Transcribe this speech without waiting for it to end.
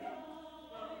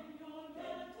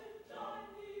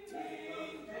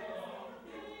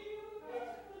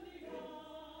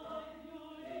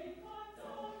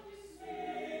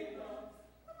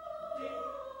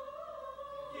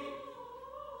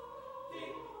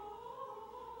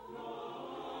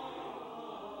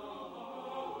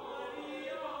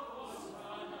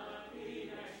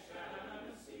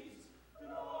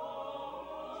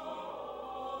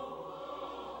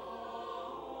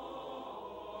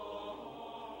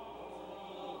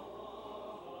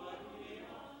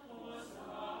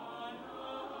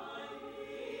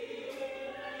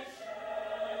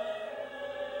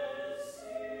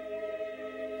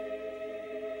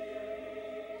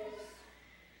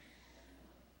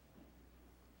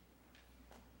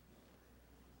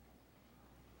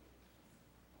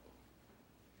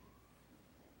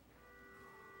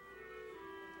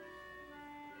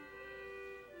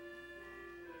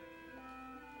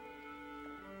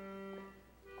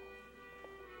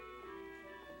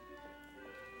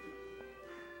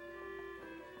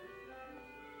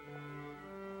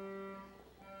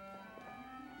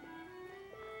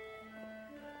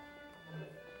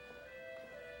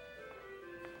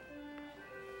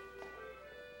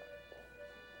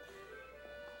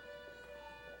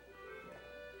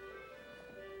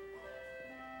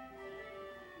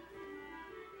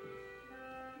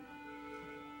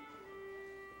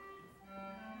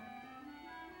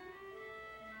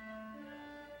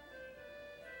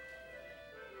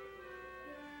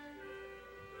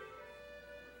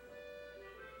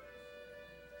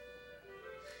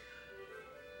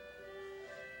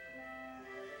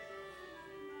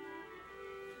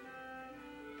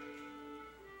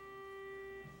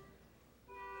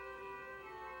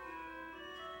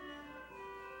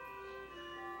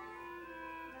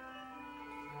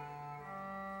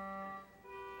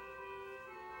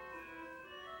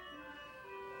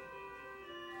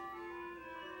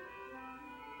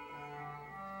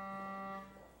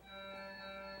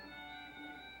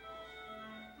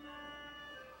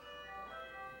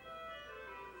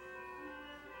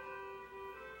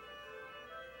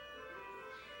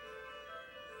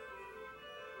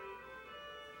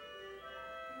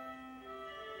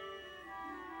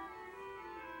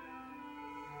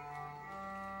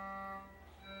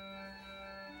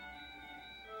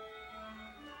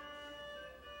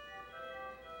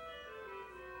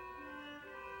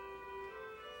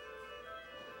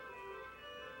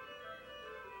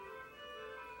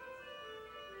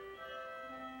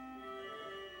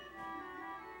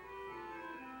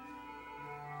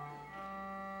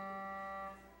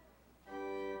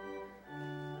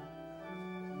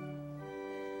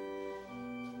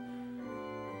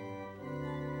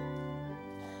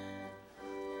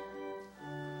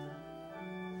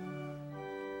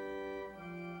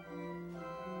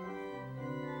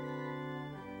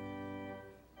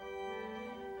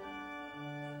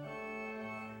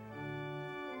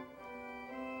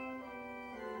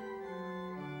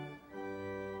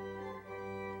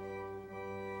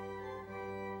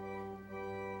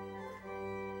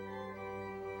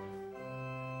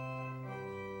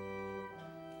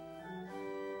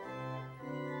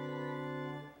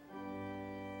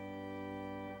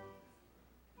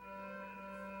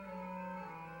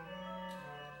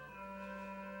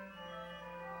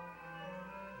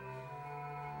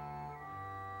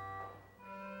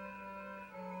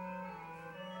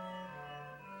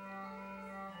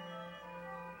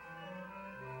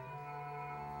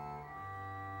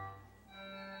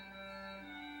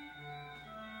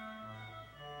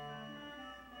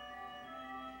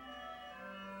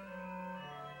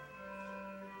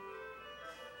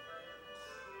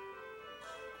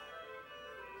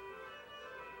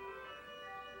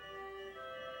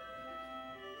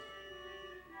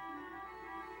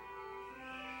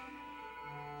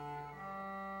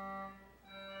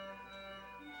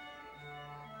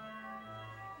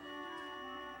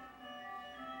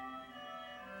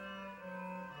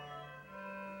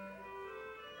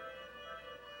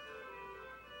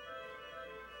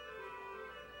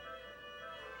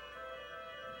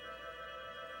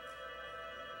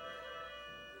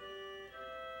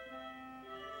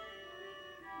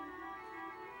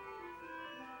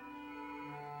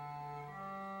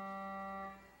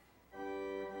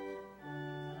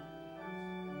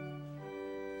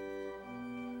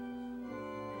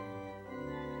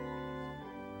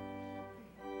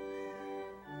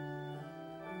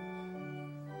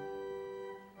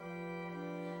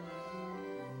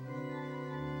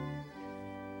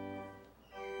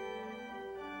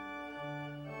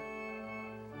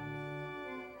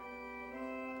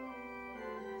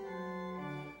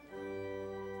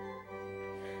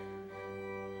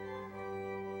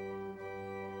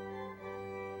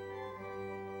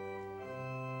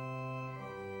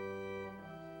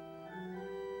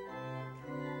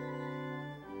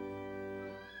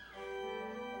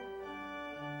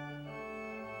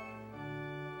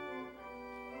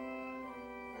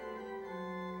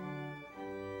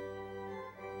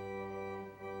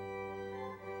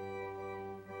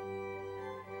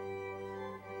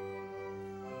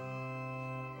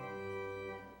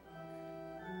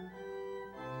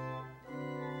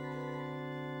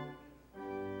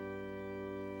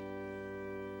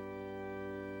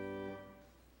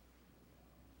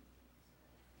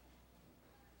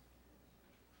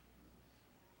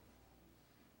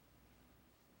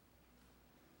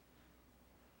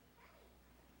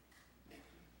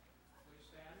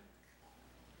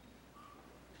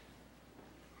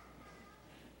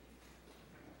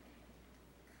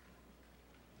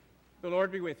Lord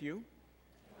be with you.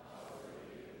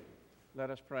 Let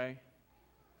us pray.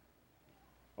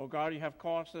 O God, you have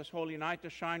caused this holy night to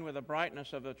shine with the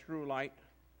brightness of the true light,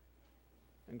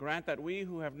 and grant that we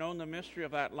who have known the mystery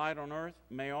of that light on earth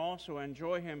may also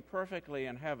enjoy him perfectly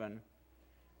in heaven,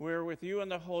 where with you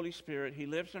and the Holy Spirit he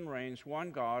lives and reigns,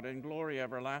 one God, in glory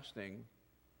everlasting.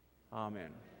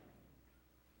 Amen.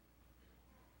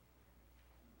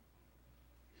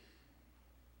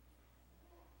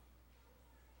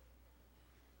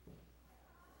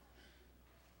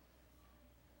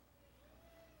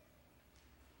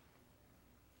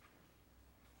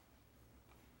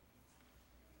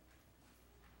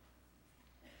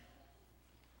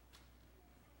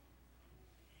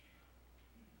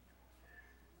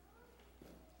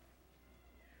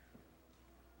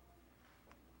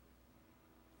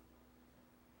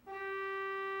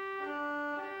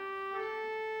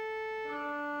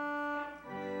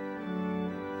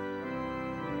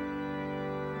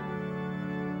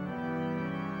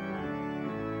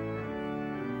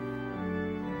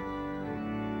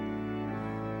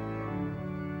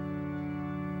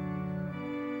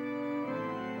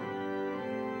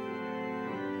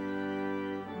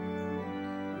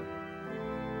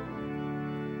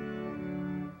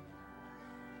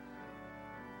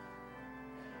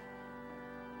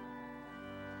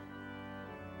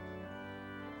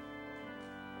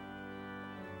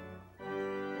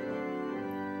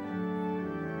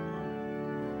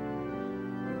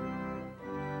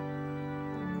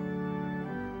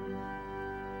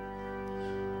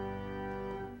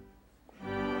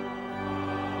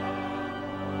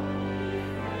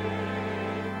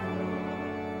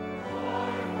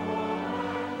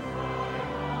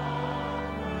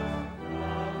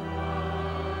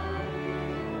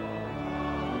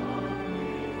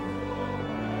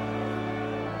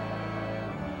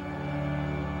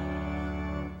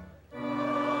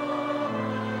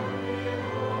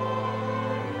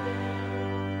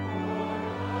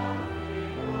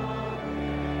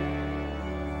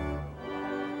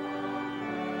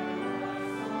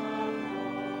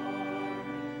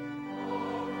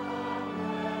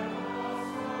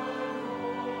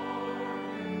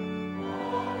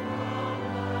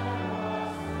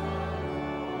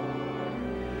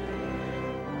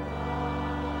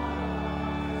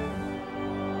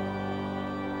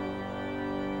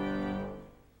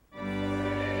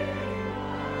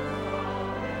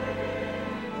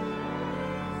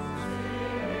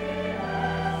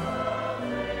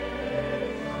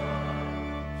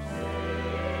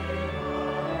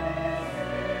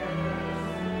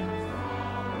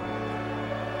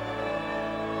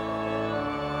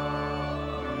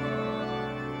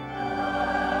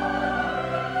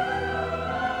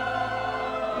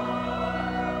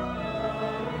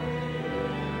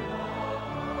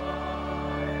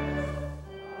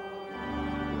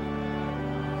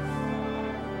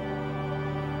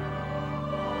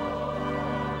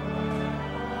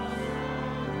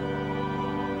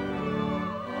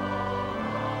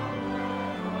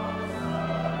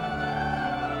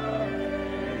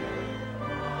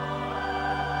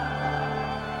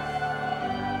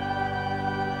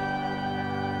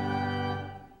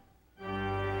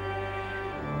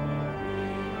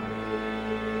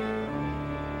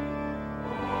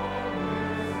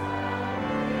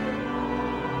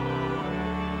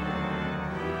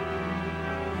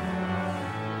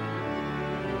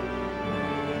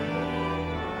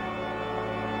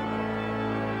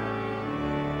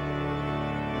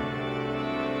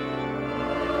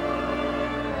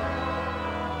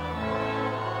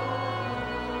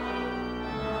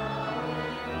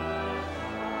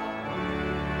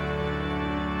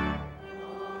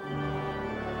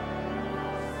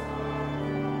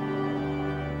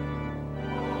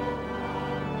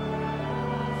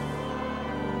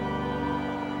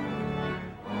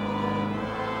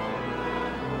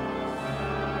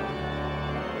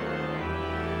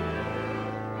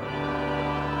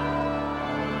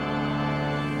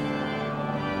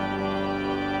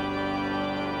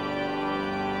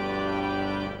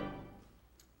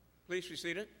 Please be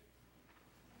seated.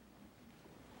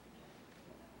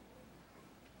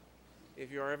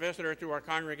 If you are a visitor to our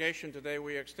congregation today,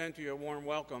 we extend to you a warm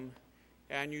welcome,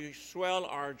 and you swell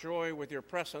our joy with your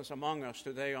presence among us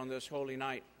today on this holy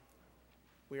night.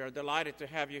 We are delighted to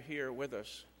have you here with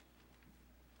us.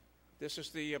 This is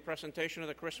the presentation of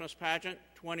the Christmas pageant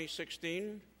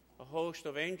 2016, a host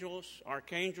of angels,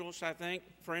 archangels,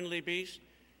 friendly beasts,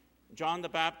 John the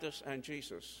Baptist, and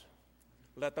Jesus.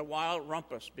 Let the wild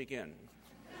rumpus begin.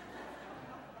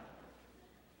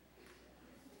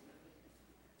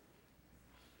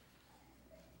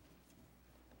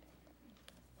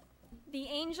 The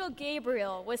angel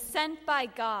Gabriel was sent by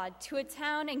God to a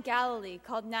town in Galilee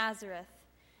called Nazareth,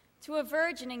 to a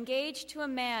virgin engaged to a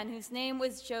man whose name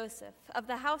was Joseph, of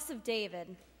the house of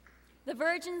David. The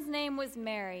virgin's name was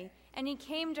Mary, and he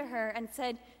came to her and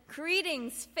said,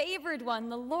 "Greetings, favored one,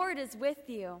 the Lord is with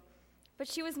you." But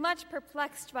she was much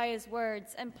perplexed by his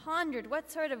words and pondered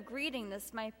what sort of greeting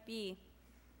this might be.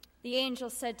 The angel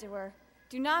said to her,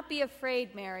 "Do not be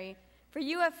afraid, Mary, for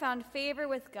you have found favor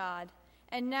with God.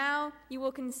 And now you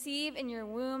will conceive in your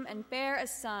womb and bear a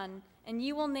son, and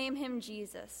you will name him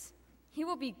Jesus. He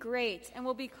will be great and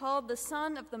will be called the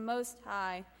Son of the Most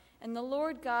High, and the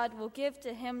Lord God will give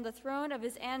to him the throne of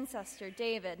his ancestor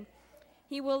David.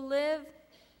 He will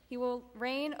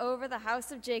reign over the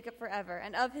house of Jacob forever,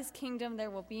 and of his kingdom there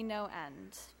will be no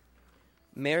end."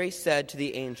 Mary said to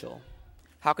the angel,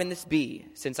 "How can this be,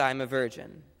 since I am a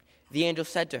virgin?" The angel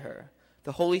said to her,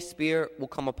 "The Holy Spirit will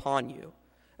come upon you,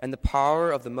 and the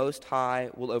power of the Most High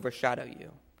will overshadow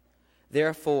you.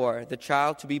 Therefore, the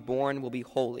child to be born will be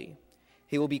holy.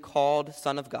 He will be called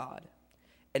Son of God.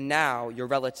 And now your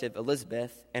relative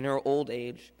Elizabeth, in her old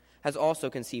age, has also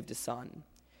conceived a son.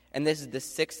 And this is the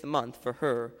 6th month for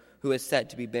her who is said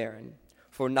to be barren,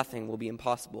 for nothing will be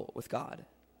impossible with God."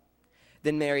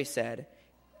 Then Mary said,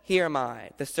 "Here am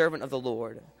I, the servant of the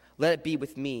Lord. Let it be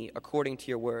with me according to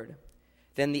your word."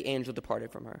 Then the angel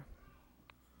departed from her.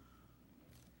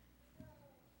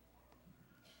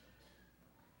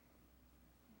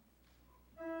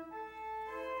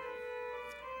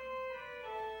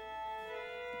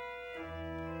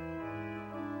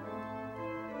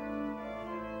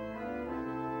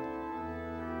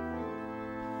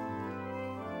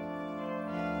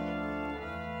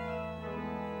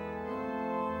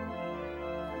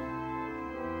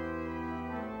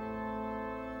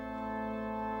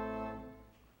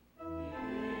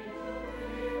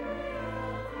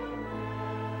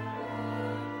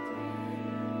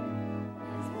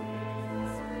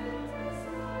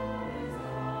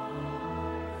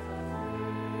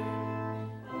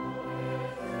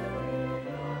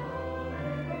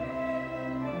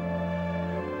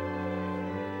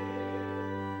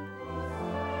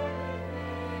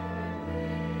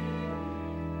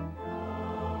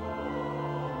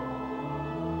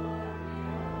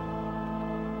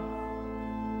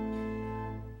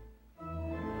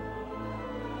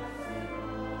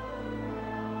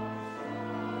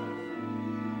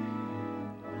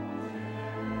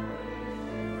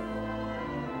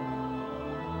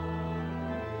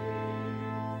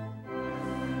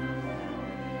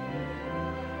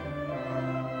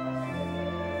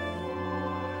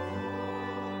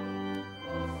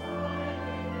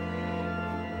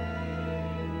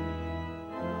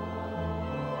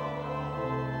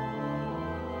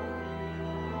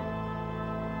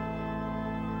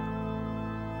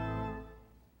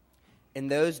 In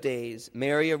those days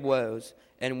Mary arose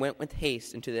and went with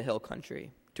haste into the hill country,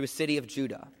 to a city of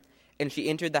Judah. And she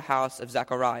entered the house of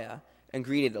Zechariah and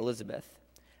greeted Elizabeth.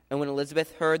 And when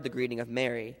Elizabeth heard the greeting of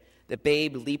Mary, the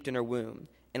babe leaped in her womb,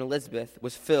 and Elizabeth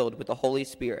was filled with the Holy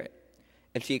Spirit.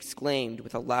 And she exclaimed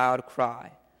with a loud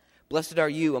cry, "Blessed are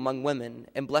you among women,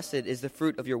 and blessed is the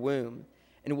fruit of your womb.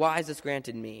 And why is this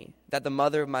granted me, that the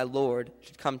mother of my Lord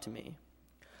should come to me?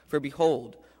 For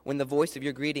behold, when the voice of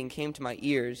your greeting came to my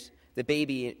ears, the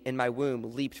baby in my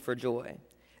womb leaped for joy.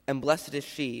 And blessed is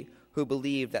she who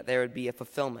believed that there would be a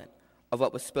fulfillment of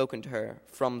what was spoken to her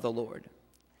from the Lord."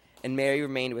 And Mary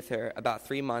remained with her about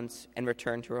 3 months and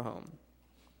returned to her home.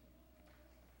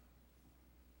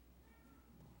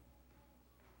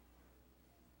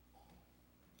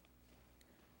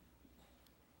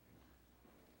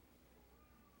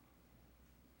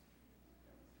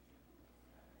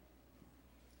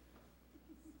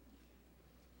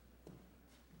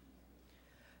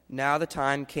 Now the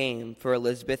time came for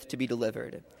Elizabeth to be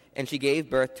delivered, and she gave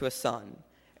birth to a son.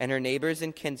 And her neighbors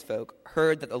and kinsfolk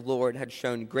heard that the Lord had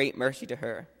shown great mercy to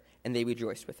her, and they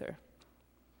rejoiced with her.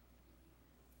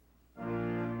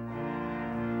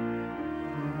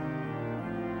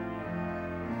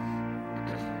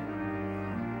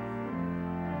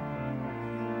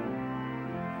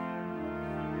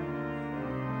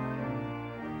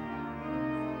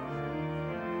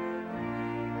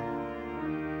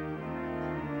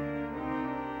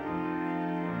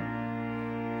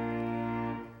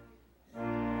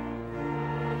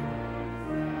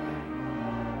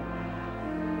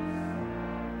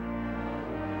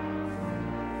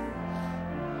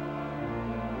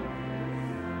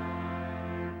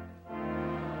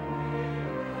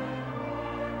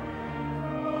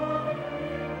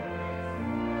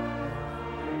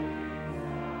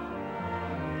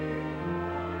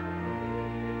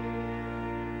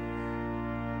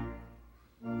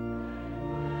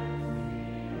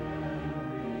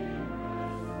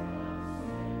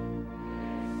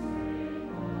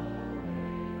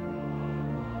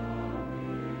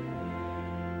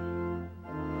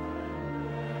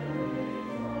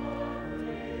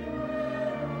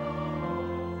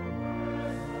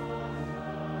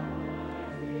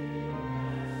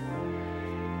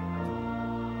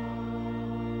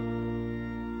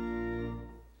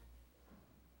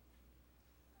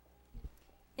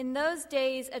 In those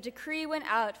days, a decree went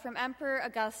out from Emperor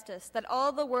Augustus that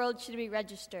all the world should be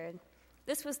registered.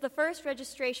 This was the first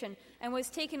registration and was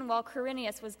taken while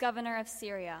Quirinius was governor of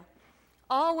Syria.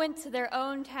 All went to their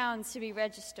own towns to be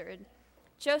registered.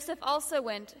 Joseph also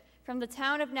went from the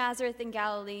town of Nazareth in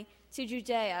Galilee to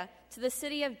Judea, to the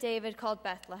city of David called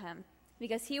Bethlehem,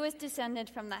 because he was descended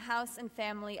from the house and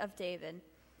family of David.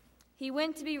 He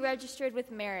went to be registered with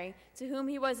Mary, to whom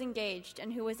he was engaged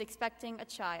and who was expecting a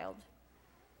child.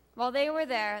 While they were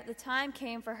there, the time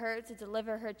came for her to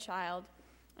deliver her child,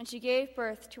 and she gave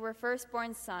birth to her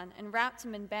firstborn son and wrapped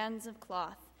him in bands of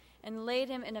cloth and laid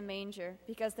him in a manger,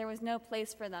 because there was no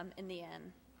place for them in the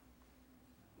inn.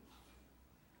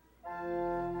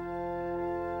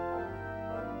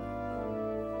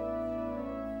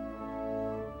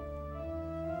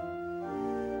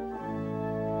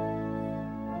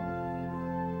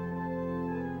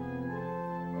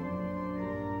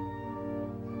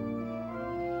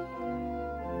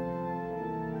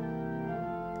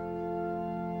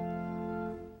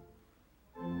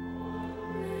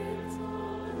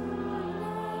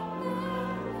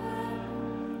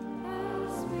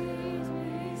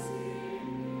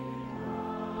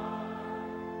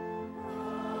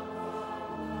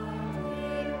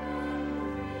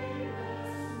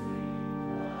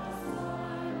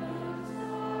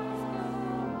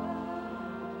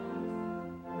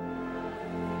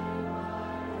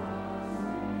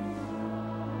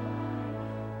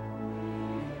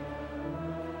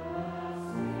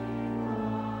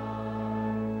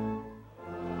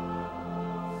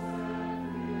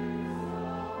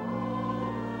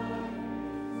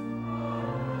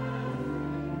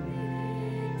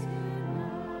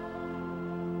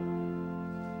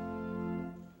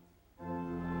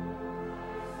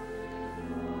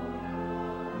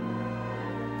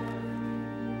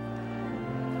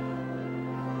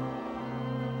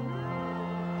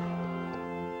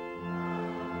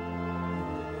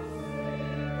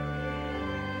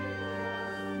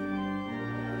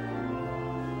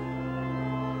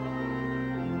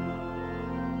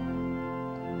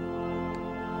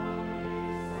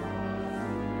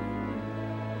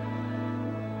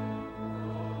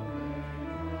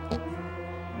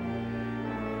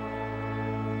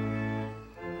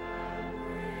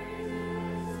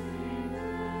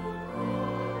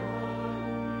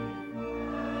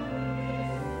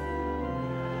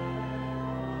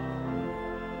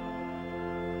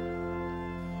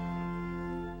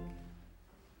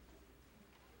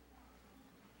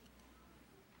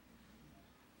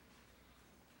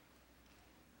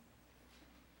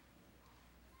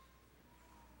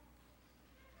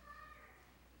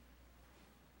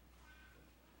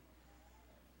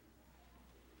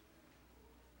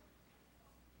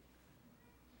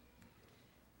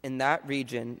 In that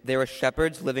region there were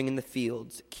shepherds living in the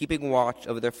fields, keeping watch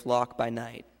over their flock by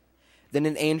night. Then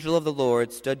an angel of the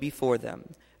Lord stood before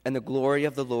them, and the glory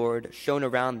of the Lord shone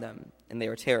around them, and they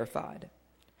were terrified.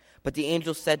 But the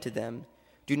angel said to them,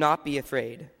 "Do not be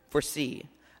afraid, for see,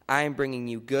 I am bringing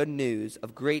you good news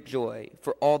of great joy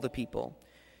for all the people.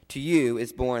 To you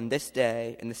is born this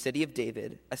day in the city of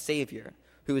David a Savior,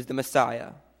 who is the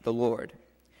Messiah, the Lord.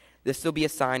 This will be a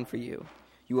sign for you.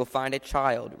 You will find a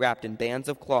child wrapped in bands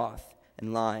of cloth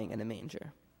and lying in a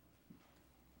manger."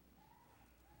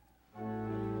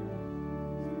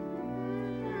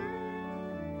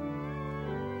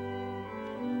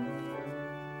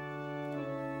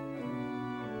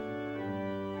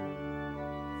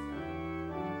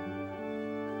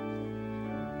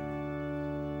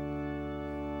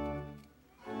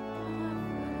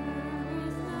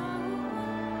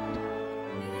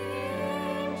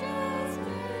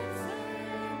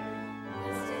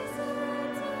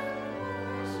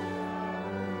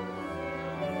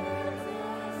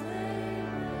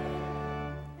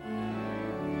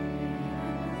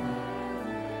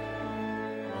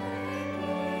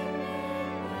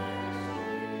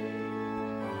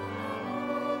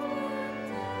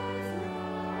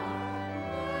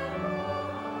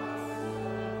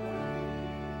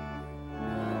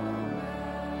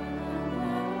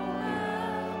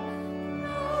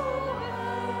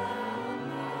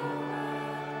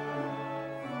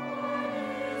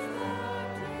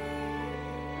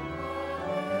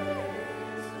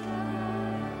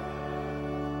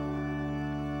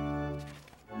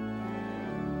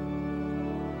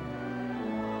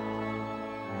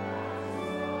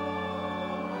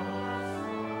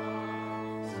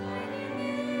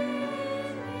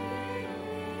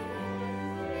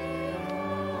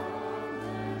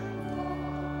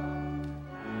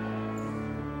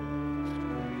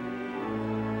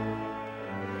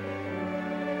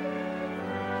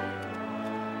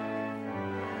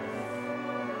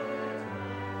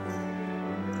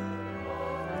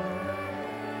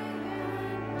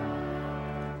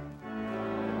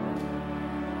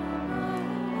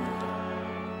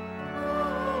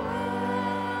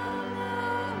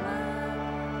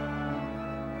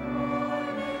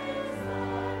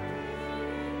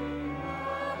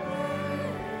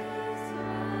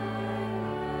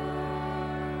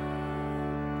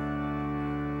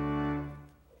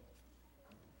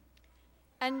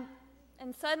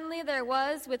 And suddenly there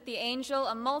was with the angel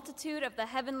a multitude of the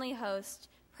heavenly host,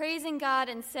 praising God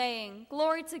and saying,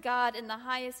 "Glory to God in the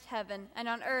highest heaven, and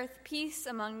on earth peace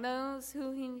among those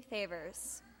whom he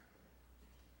favors."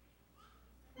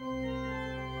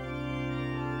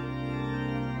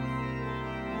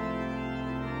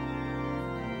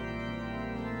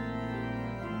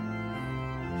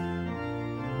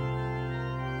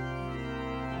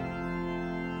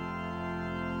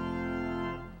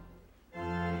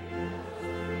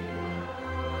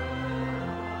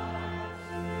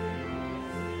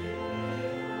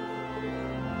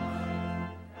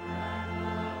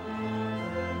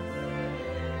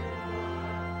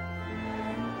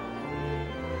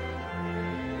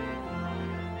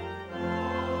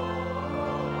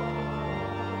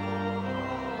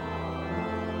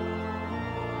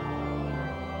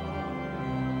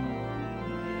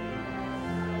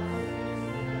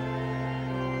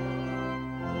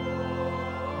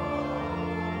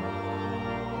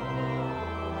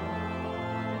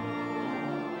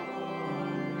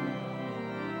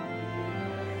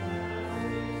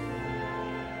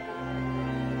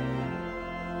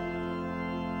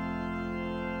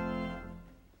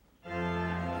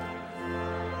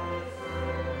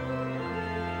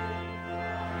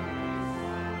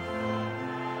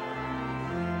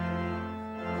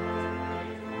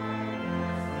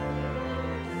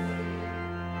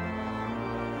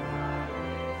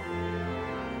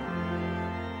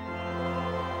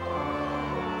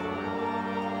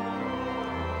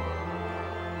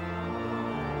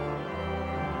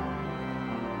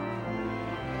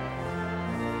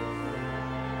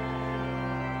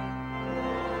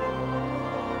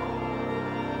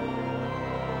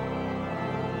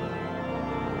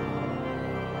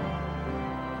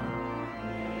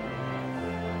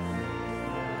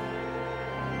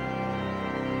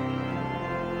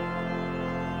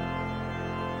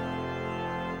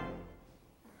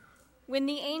 When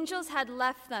the angels had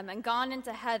left them and gone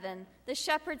into heaven, the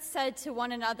shepherds said to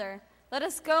one another, "Let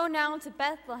us go now to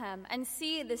Bethlehem and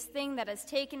see this thing that has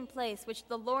taken place, which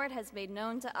the Lord has made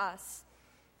known to us."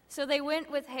 So they went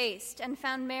with haste and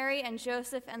found Mary and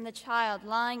Joseph and the child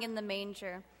lying in the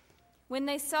manger. When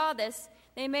they saw this,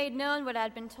 they made known what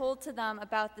had been told to them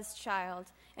about this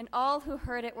child, and all who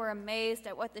heard it were amazed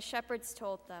at what the shepherds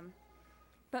told them.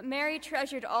 But Mary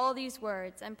treasured all these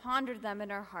words and pondered them in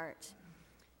her heart.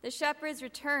 The shepherds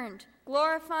returned,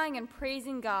 glorifying and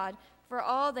praising God for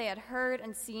all they had heard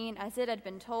and seen as it had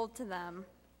been told to them.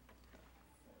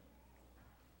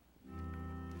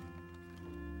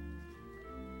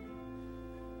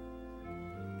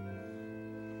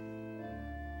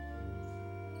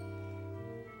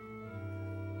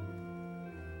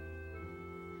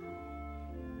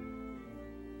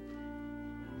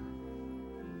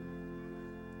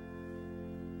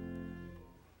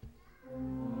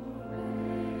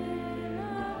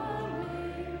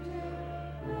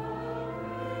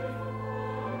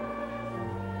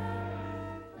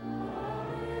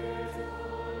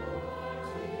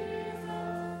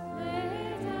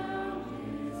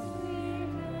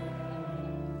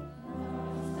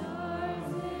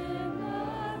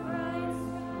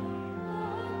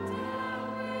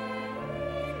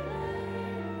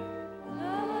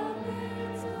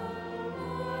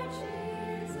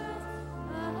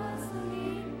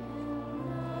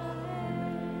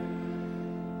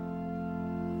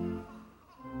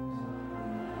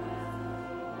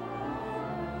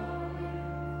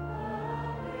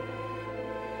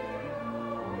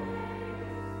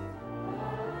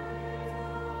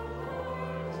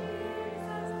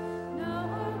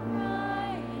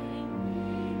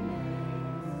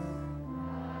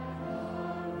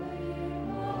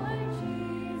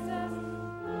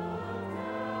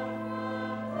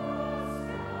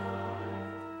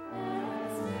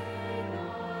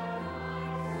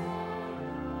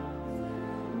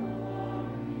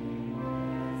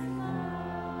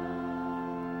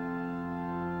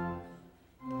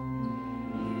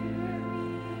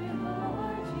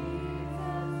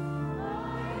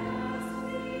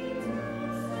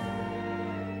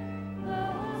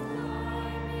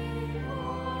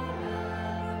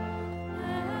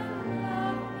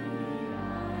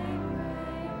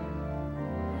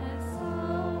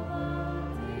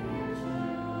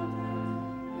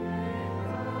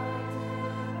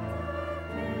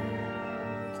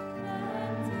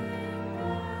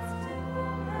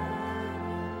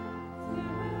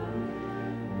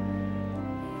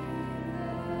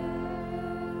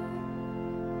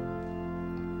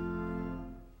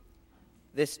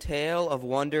 This tale of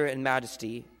wonder and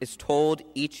majesty is told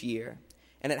each year,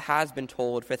 and it has been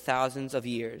told for thousands of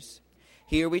years.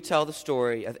 Here we tell the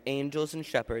story of angels and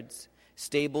shepherds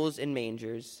stables and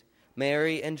mangers,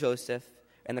 Mary and Joseph,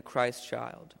 and the Christ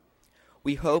child.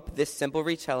 We hope this simple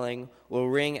retelling will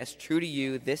ring as true to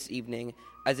you this evening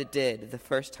as it did the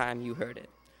first time you heard it.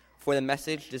 For the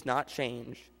message does not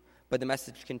change, but the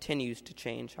message continues to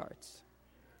change hearts.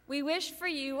 We wish for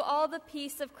you all the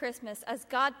peace of Christmas as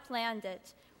God planned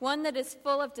it, one that is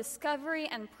full of discovery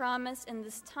and promise in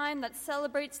this time that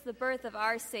celebrates the birth of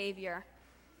our Savior.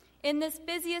 In this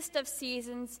busiest of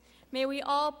seasons, may we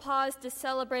all pause to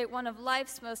celebrate one of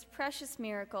life's most precious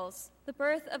miracles, the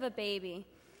birth of a baby.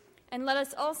 And let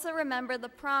us also remember the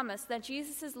promise that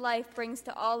Jesus' life brings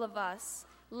to all of us,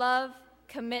 love,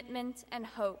 commitment, and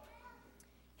hope.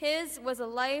 His was a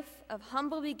life of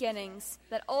humble beginnings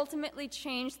that ultimately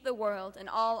changed the world and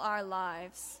all our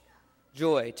lives.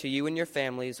 Joy to you and your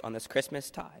families on this Christmas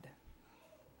tide.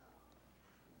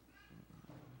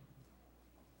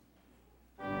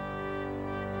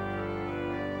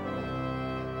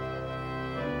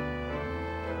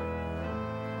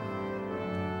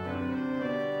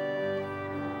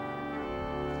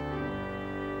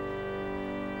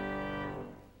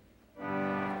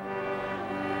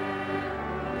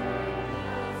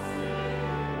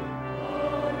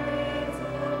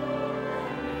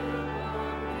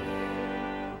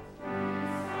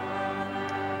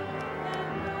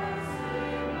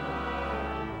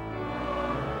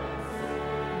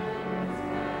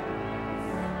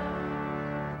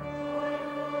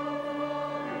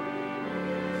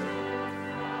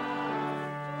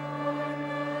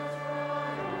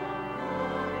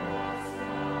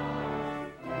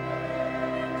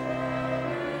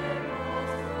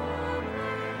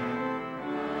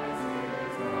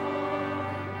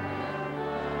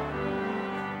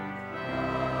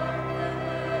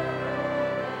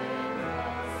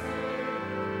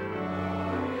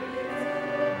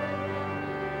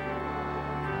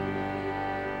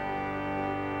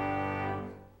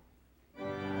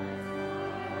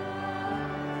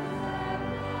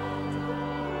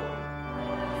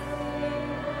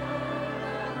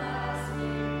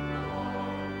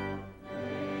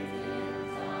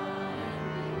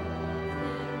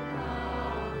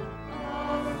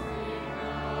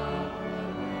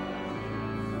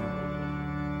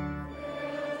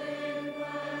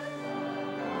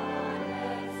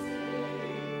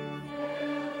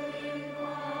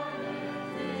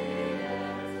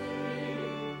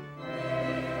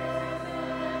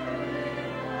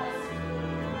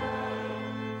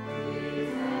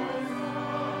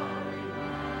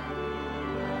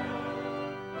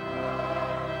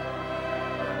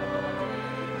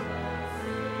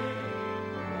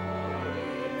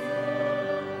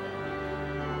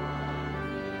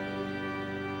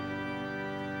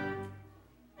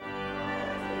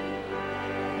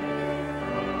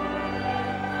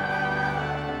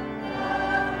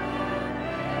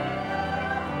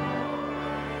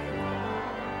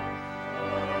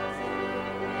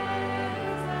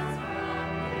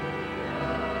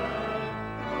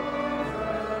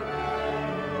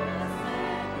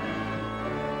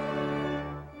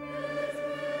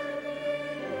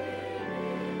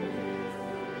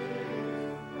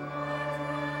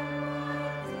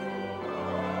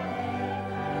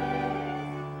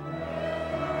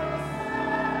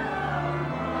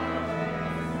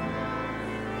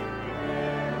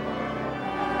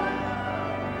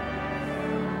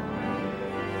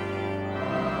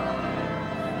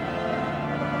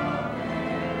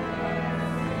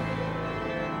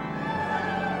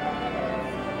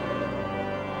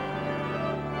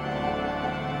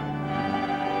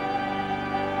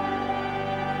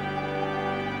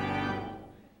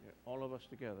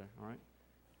 Together, all right?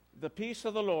 The peace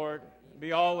of the Lord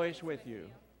be always with you.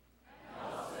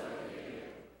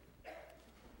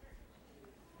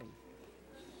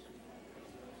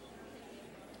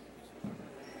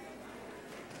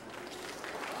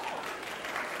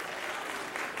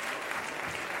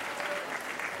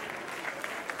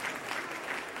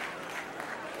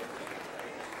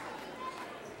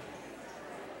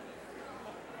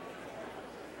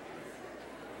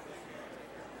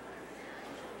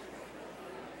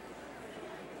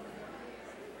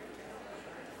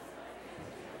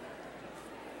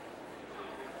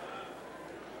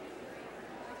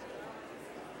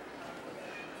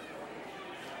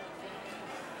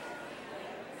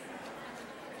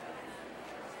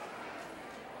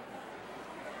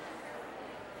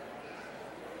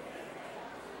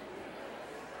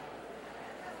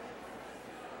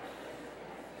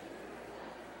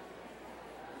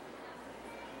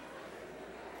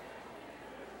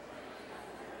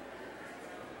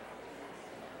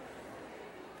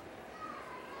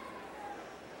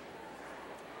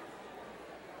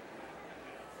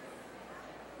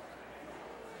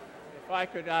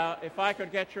 If I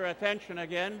could get your attention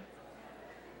again.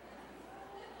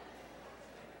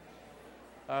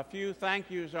 A few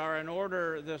thank yous are in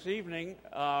order this evening.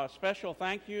 Special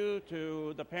thank you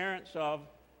to the parents of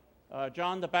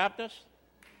John the Baptist,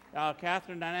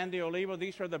 Catherine and Andy Olivo.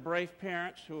 These are the brave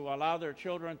parents who allow their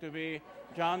children to be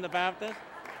John the Baptist.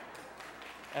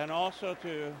 And also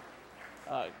to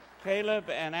Caleb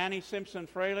and Annie Simpson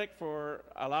Freilich for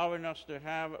allowing us to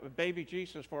have baby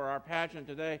Jesus for our pageant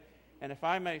today. And if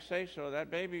I may say so, that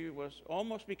baby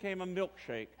almost became a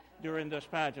milkshake during this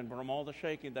pageant from all the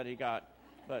shaking that he got.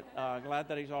 But glad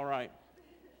that he's all right.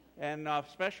 And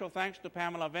special thanks to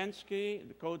Pamela Vensky,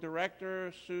 the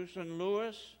co-director, Susan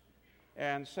Lewis,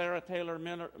 and Sarah Taylor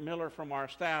Miller from our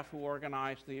staff who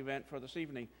organized the event for this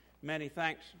evening. Many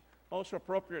thanks. Also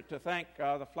appropriate to thank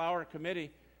the Flower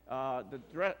Committee.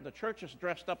 The church is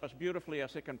dressed up as beautifully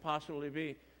as it can possibly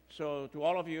be. So to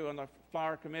all of you on the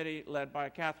Flower Committee, led by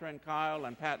Catherine Kyle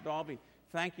and Pat Dalby,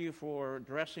 thank you for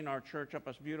dressing our church up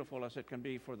as beautiful as it can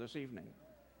be for this evening.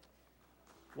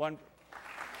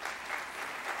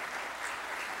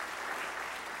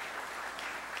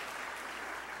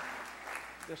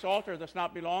 This altar does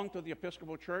not belong to the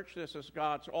Episcopal Church. This is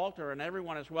God's altar, and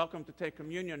everyone is welcome to take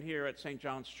communion here at St.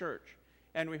 John's Church.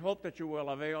 And we hope that you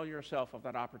will avail yourself of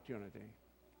that opportunity.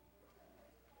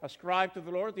 Ascribe to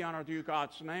the Lord the honor due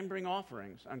God's name, bring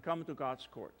offerings, and come to God's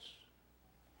courts.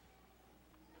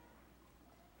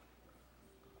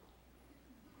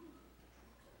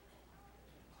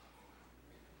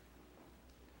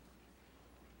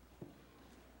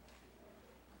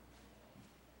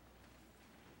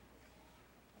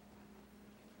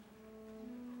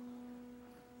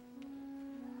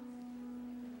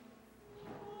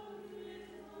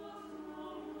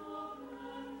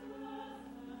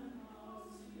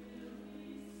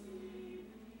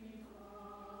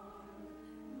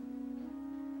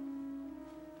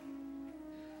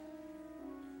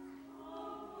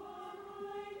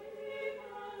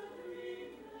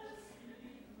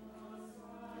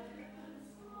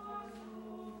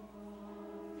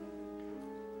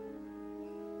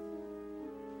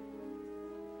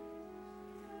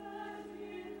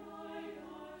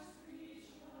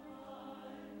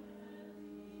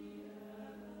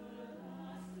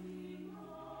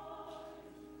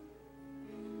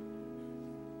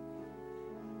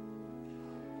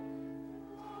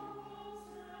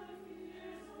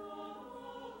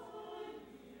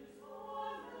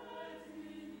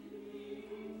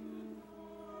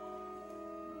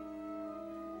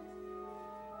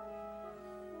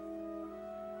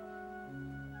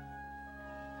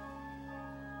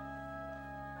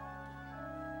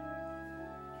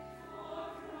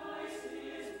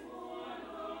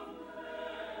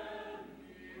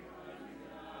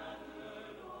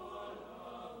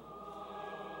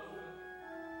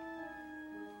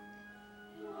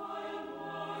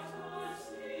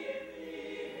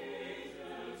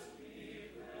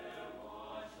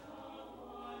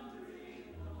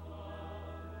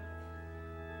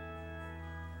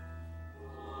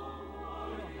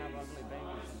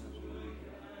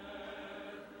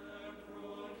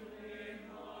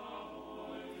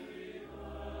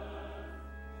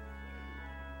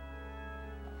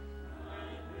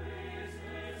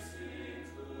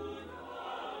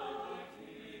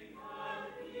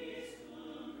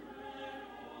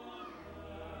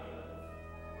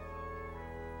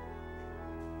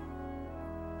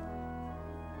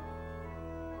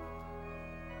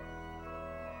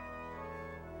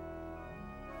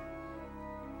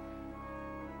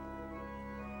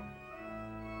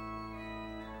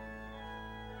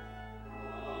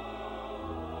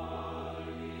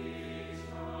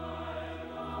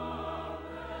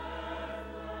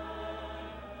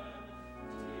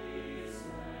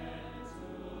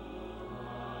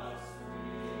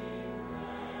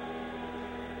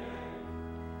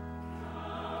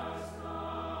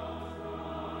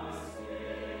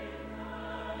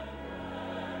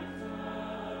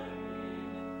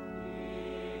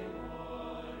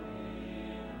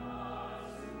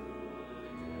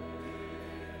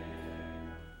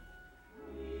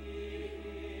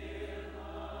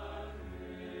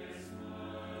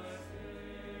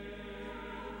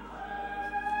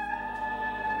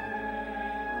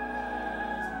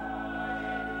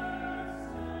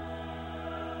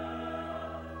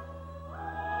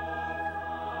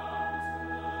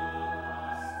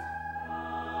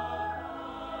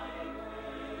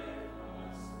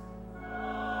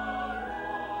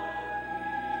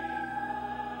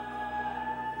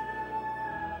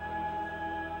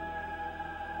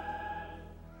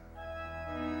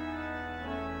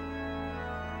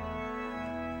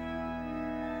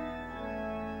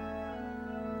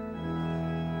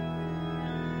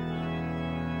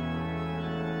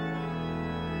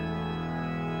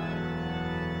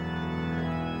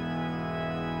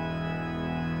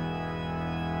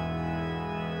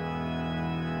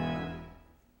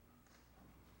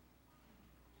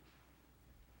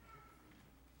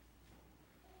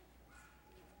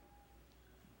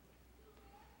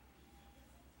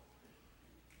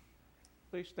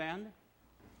 Please stand.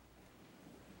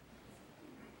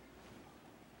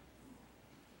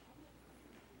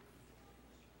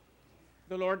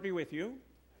 The Lord be with you.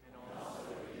 And also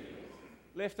with you.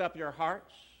 Lift up your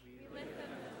hearts. We lift them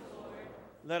to the Lord.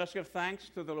 Let us give thanks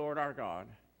to the Lord our God.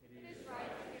 It is right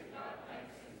to give God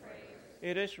thanks and praise.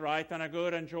 It is right and a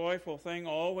good and joyful thing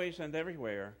always and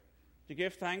everywhere to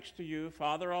give thanks to you,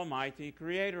 Father Almighty,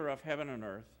 Creator of heaven and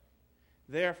earth.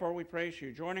 Therefore we praise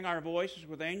you, joining our voices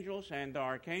with angels and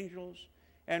archangels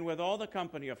and with all the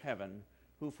company of heaven,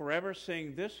 who forever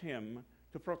sing this hymn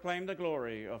to proclaim the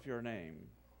glory of your name.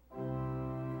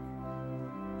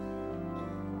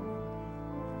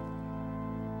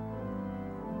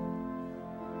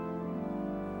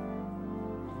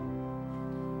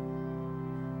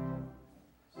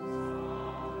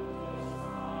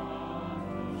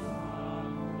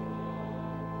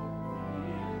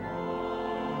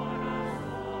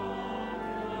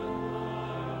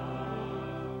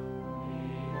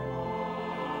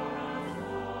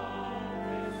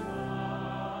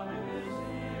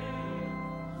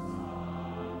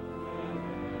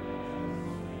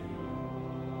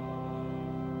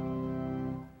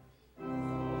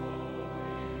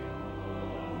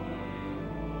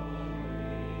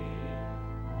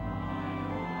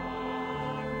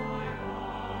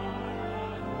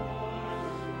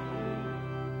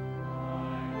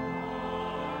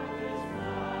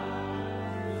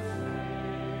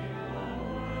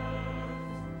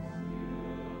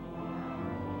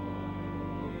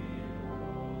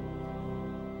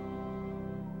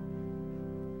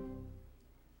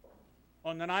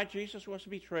 On the night Jesus was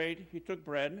betrayed, he took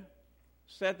bread,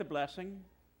 said the blessing,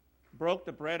 broke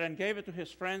the bread, and gave it to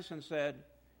his friends and said,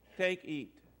 "Take,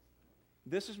 eat.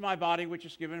 This is my body which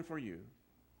is given for you.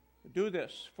 Do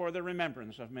this for the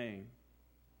remembrance of me."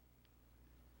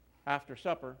 After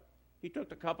supper, he took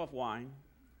the cup of wine,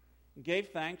 gave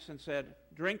thanks, and said,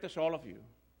 "Drink this, all of you.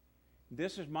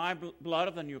 This is my blood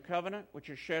of the new covenant, which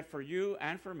is shed for you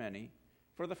and for many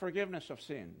for the forgiveness of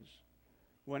sins.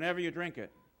 Whenever you drink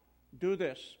it, do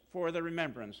this for the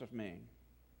remembrance of me."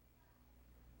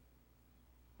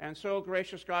 And so,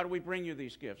 gracious God, we bring you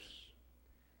these gifts.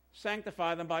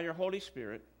 Sanctify them by your Holy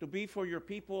Spirit to be for your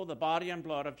people the body and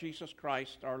blood of Jesus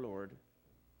Christ our Lord.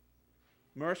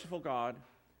 Merciful God,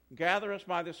 gather us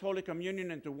by this Holy Communion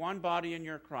into one body in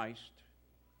your Christ.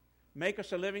 Make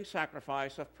us a living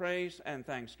sacrifice of praise and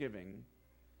thanksgiving.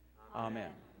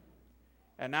 Amen.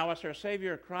 And now, as our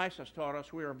Savior Christ has taught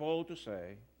us, we are bold to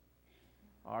say,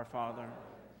 "Our Father,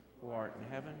 who art in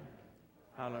heaven,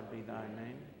 hallowed be thy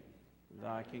name.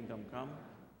 Thy kingdom come,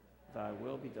 thy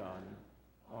will be done,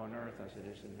 on earth as it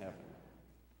is in heaven.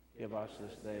 Give us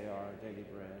this day our daily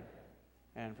bread,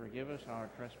 and forgive us our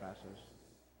trespasses,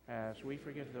 as we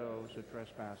forgive those who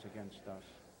trespass against us.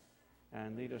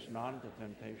 And lead us not into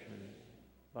temptation,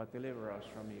 but deliver us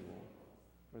from evil.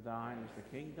 For thine is the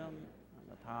kingdom, and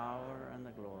the power, and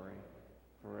the glory,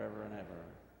 forever and ever.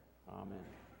 Amen."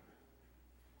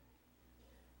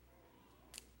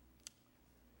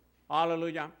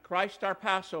 Hallelujah. Christ our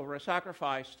Passover is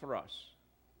sacrificed for us.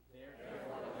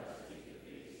 Therefore let us keep the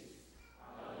feast.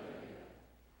 Hallelujah.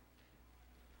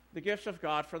 The gifts of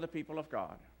God for the people of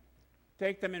God.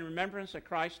 Take them in remembrance that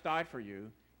Christ died for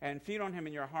you, and feed on him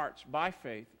in your hearts by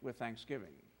faith with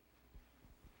thanksgiving.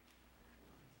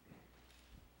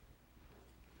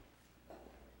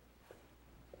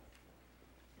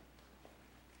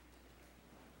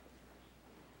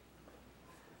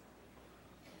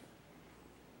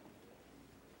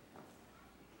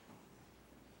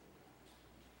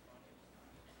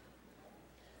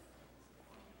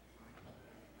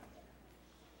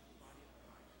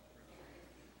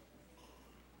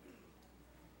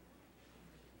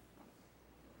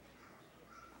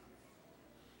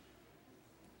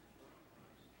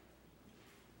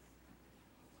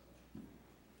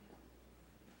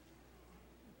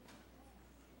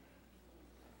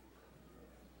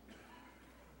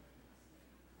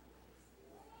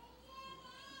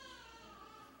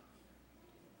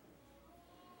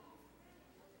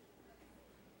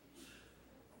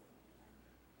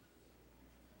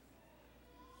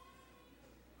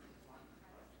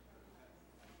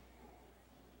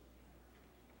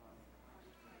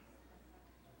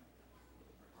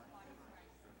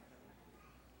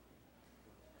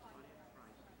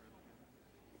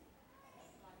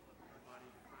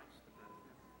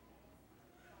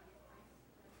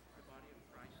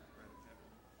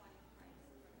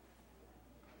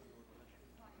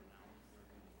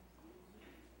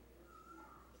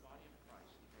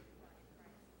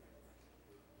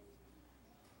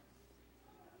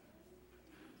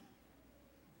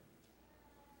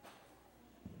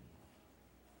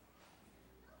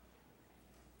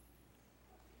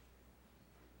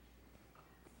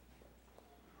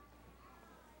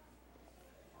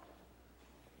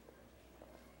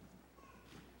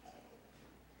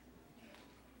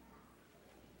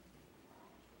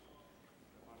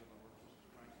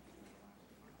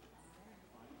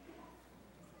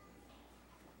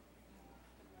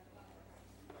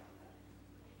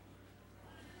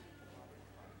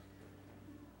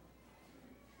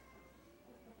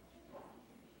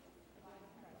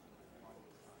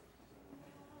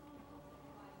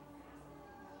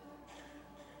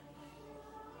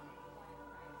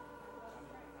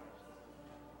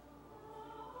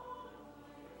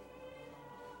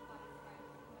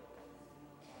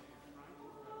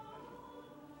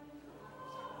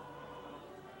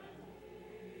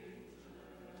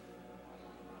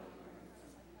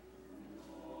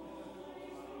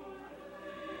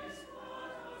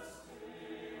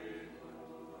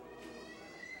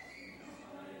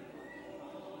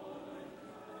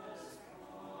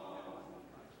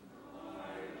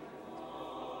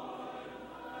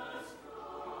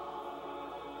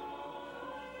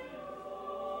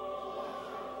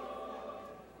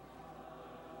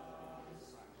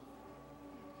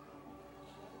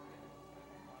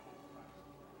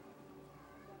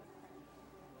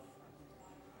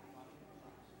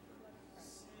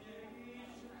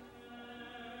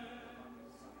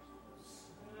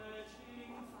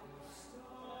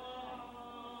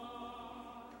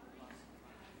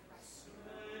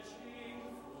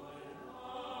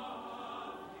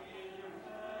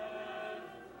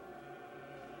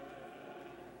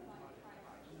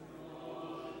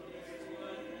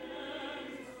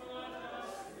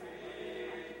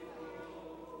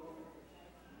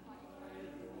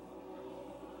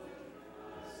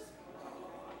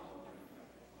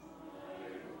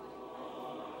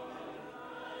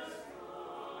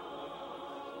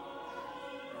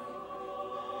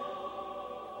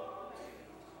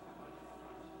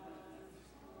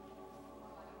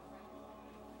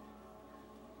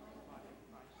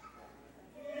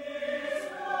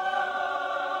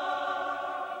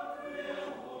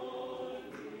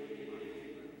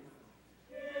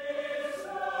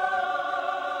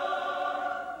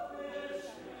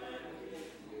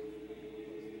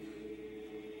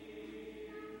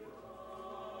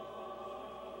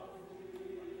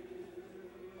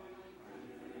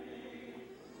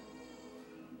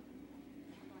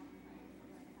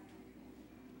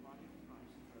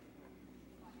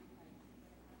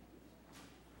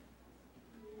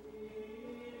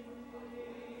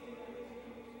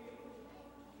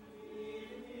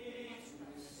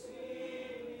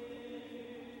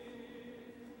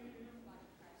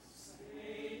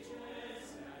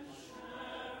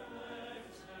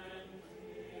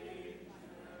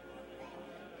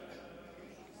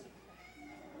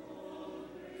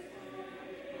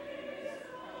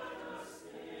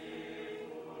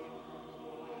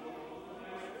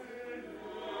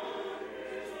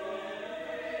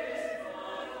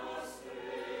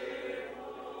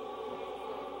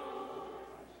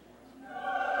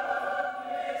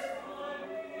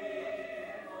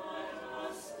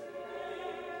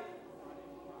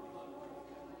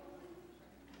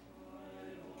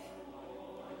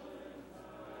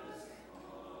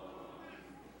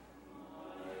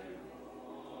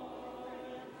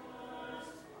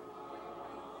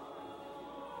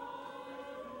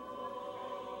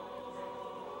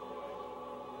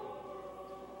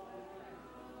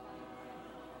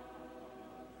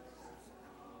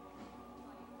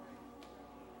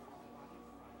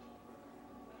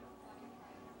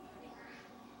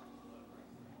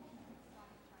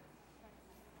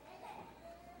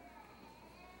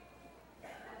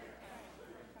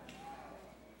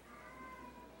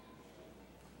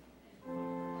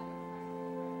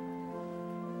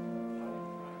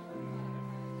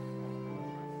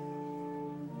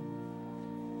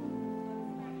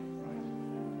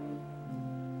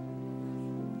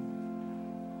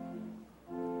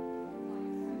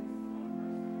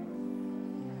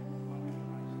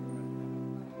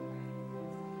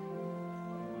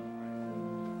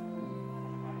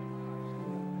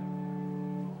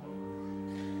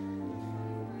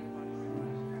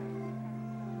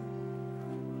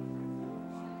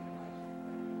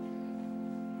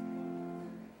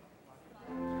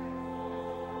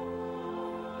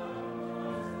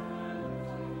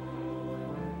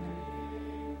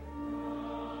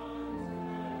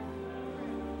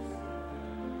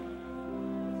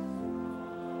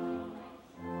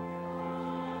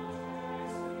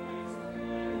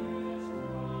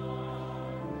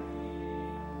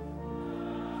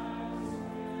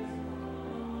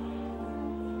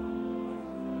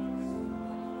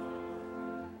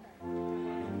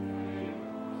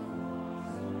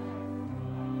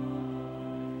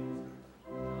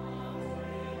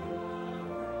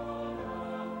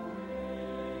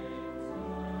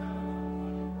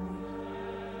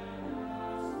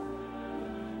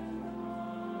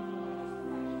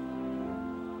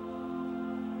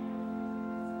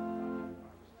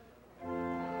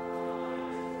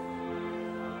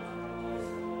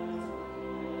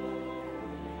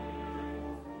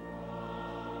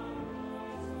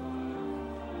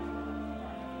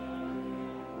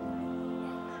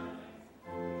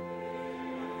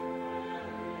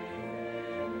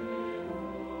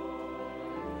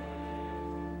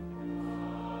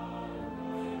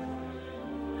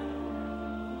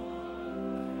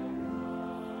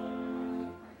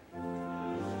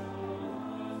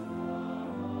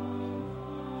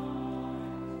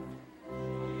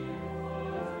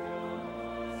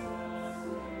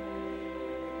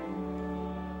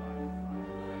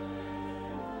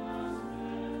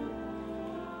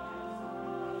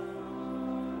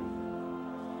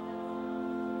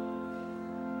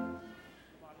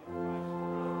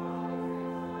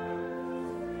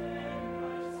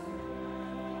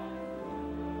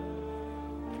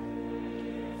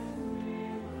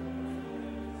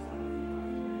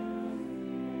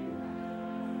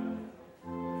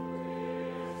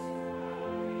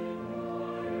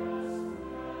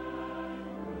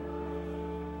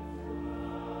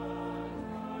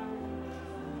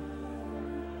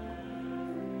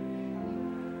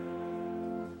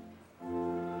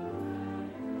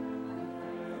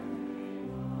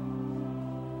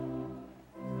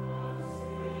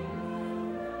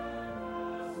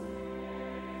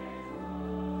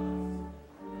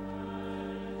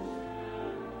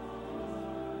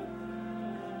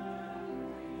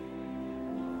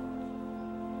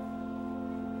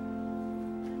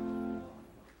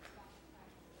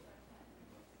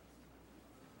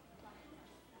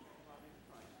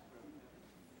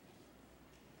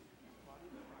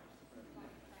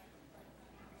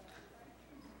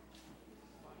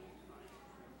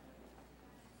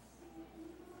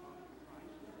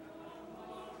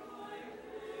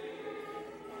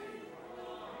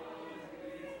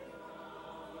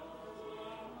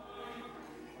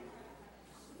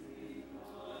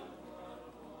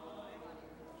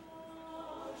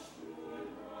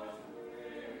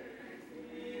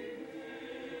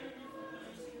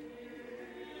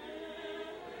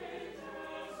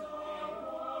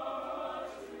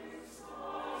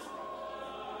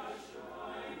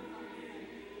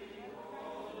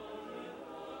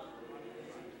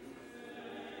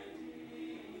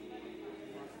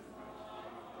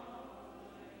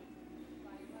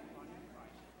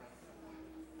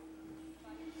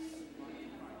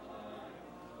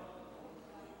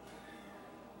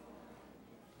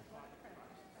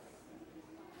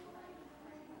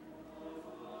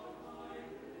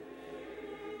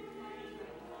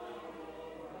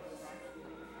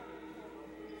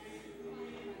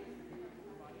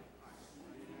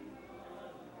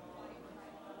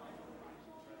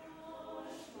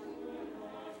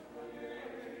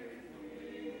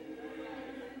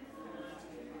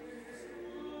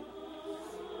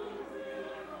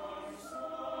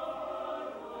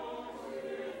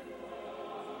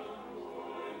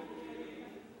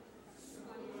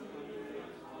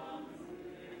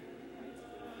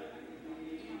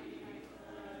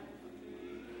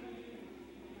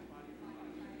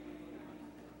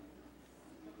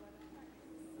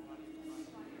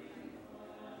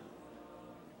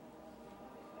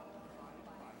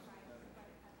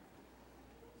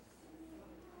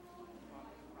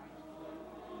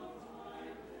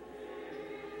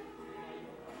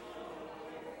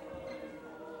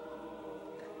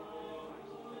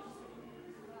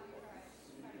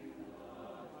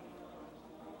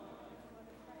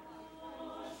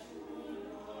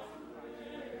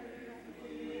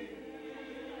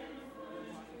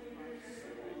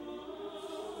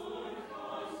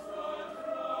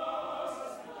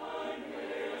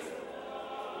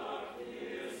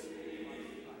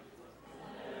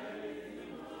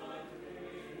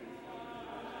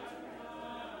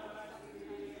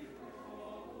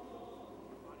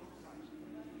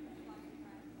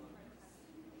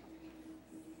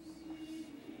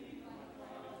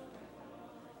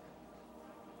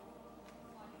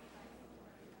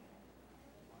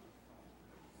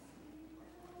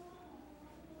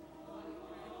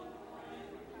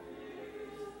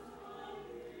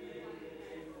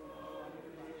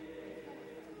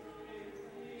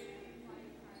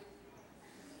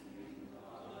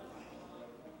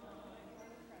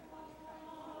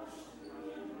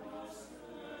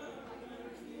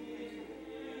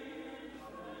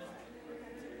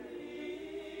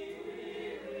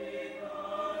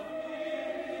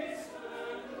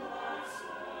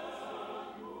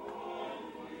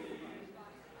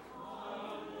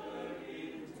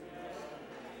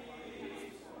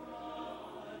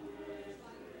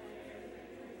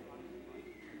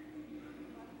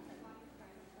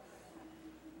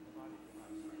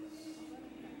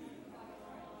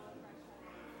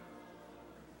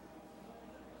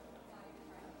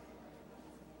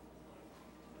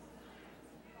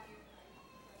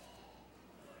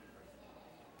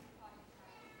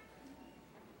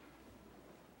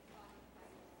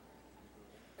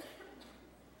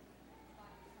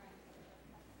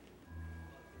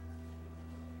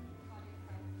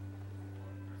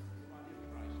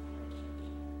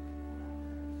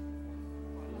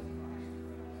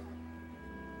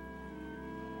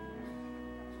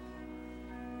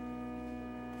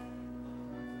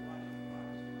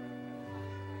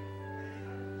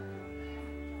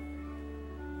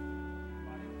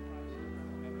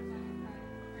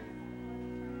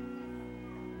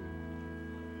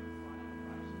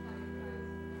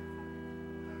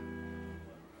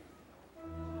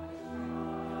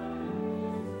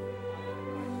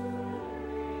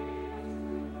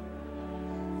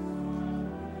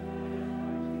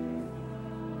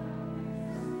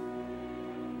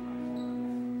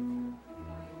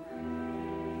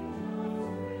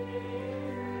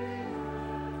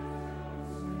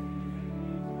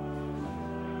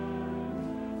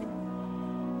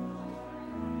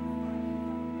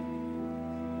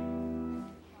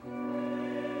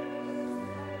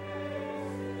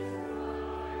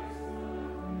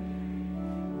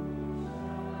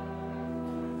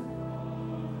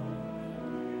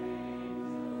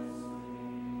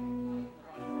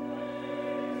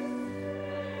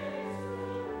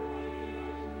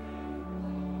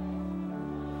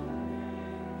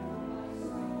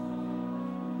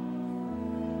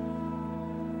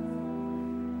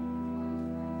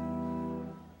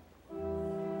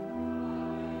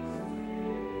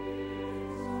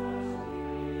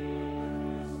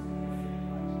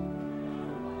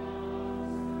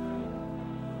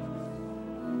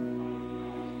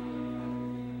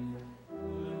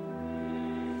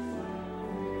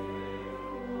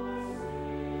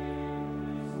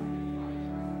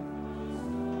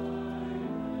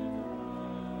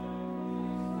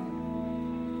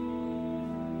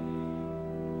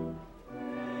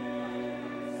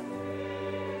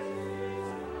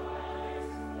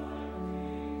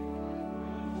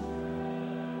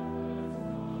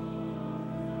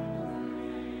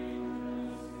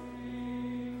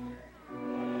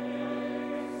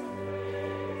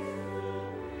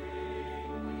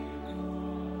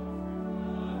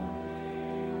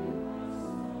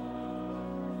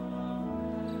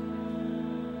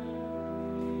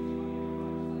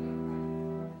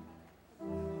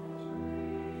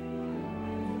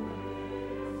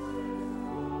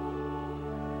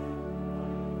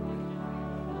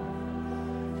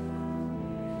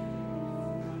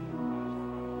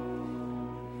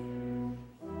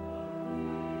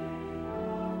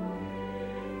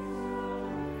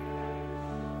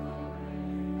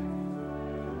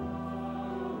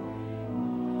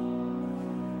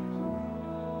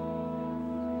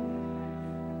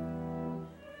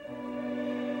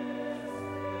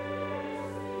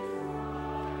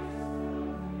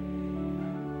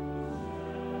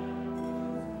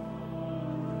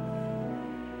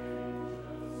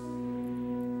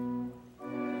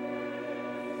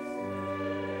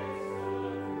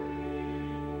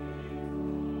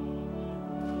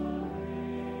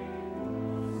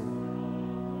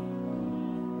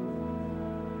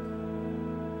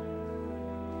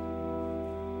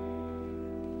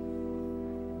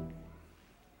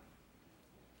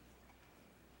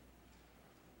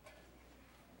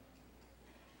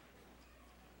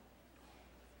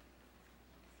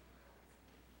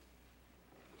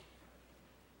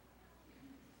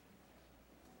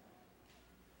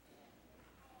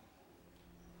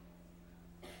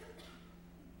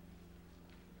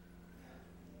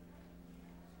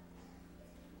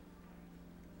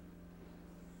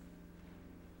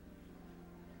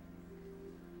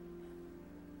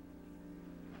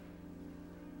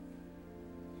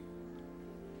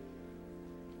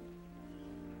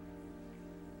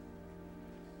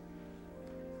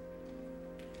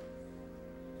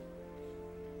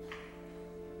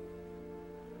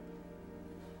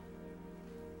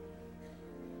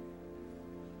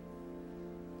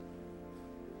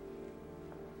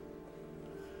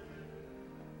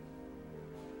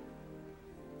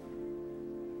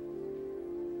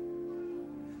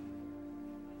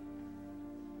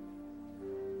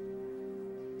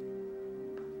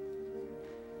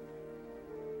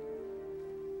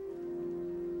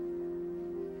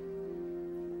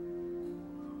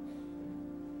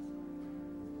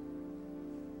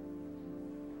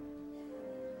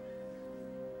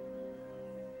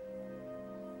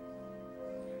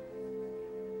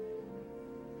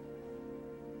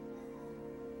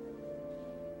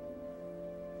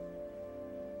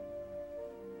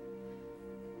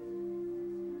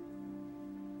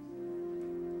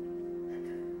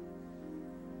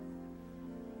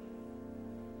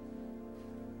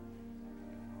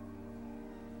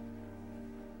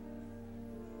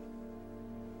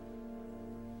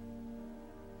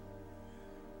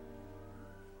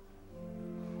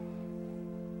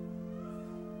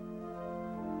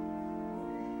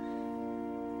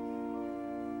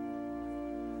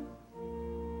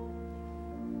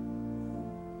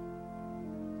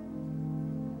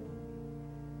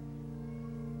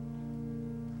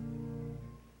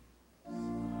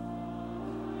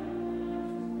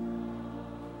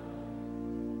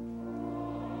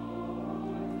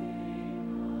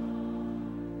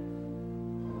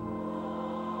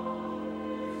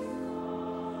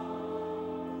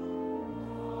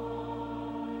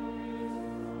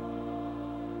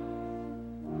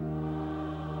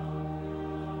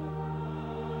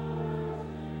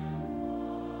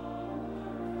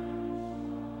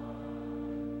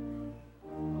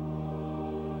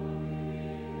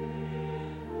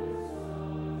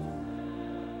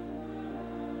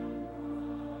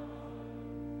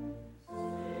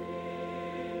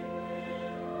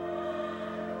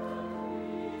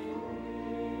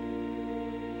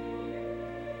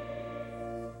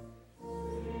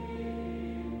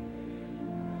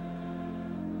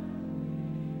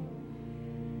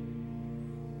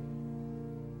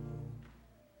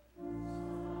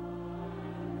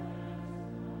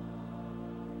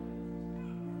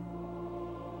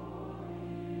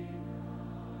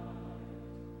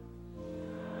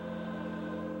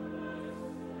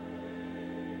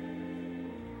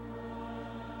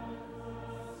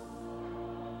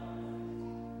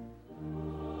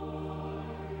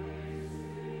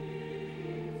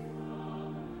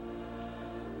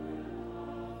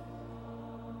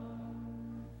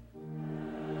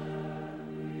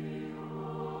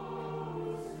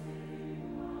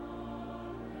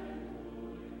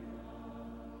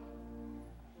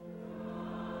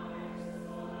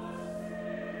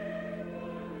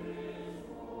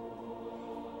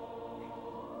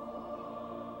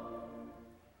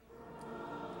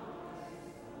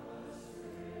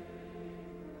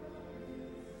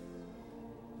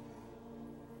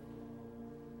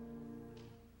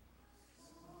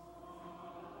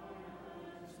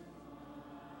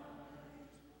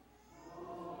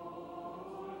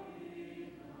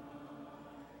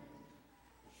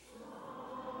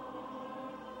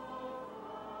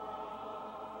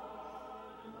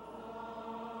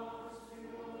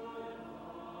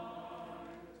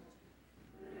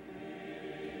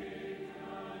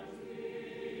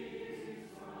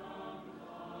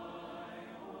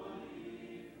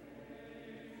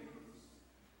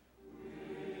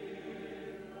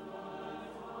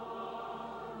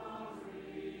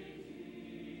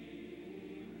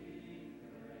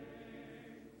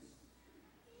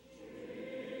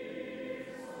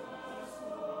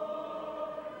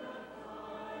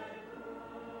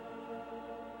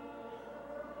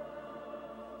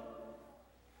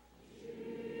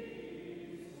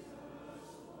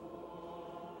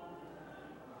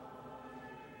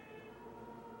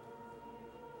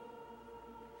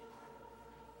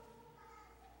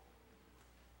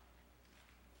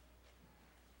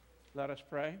 Let us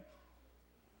pray.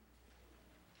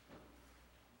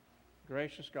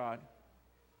 Gracious God,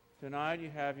 tonight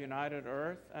you have united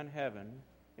earth and heaven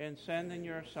in sending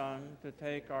your Son to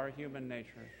take our human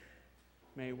nature.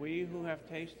 May we who have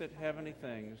tasted heavenly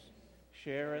things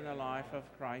share in the life of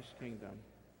Christ's kingdom.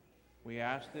 We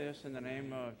ask this in the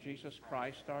name of Jesus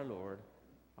Christ our Lord.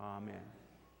 Amen.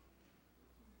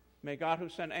 May God, who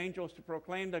sent angels to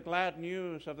proclaim the glad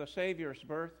news of the Savior's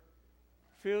birth,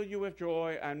 fill you with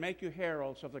joy and make you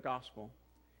heralds of the gospel.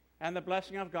 And the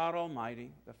blessing of God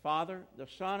Almighty, the Father, the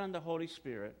Son, and the Holy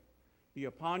Spirit be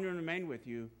upon you and remain with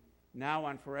you now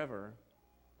and forever.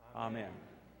 Amen.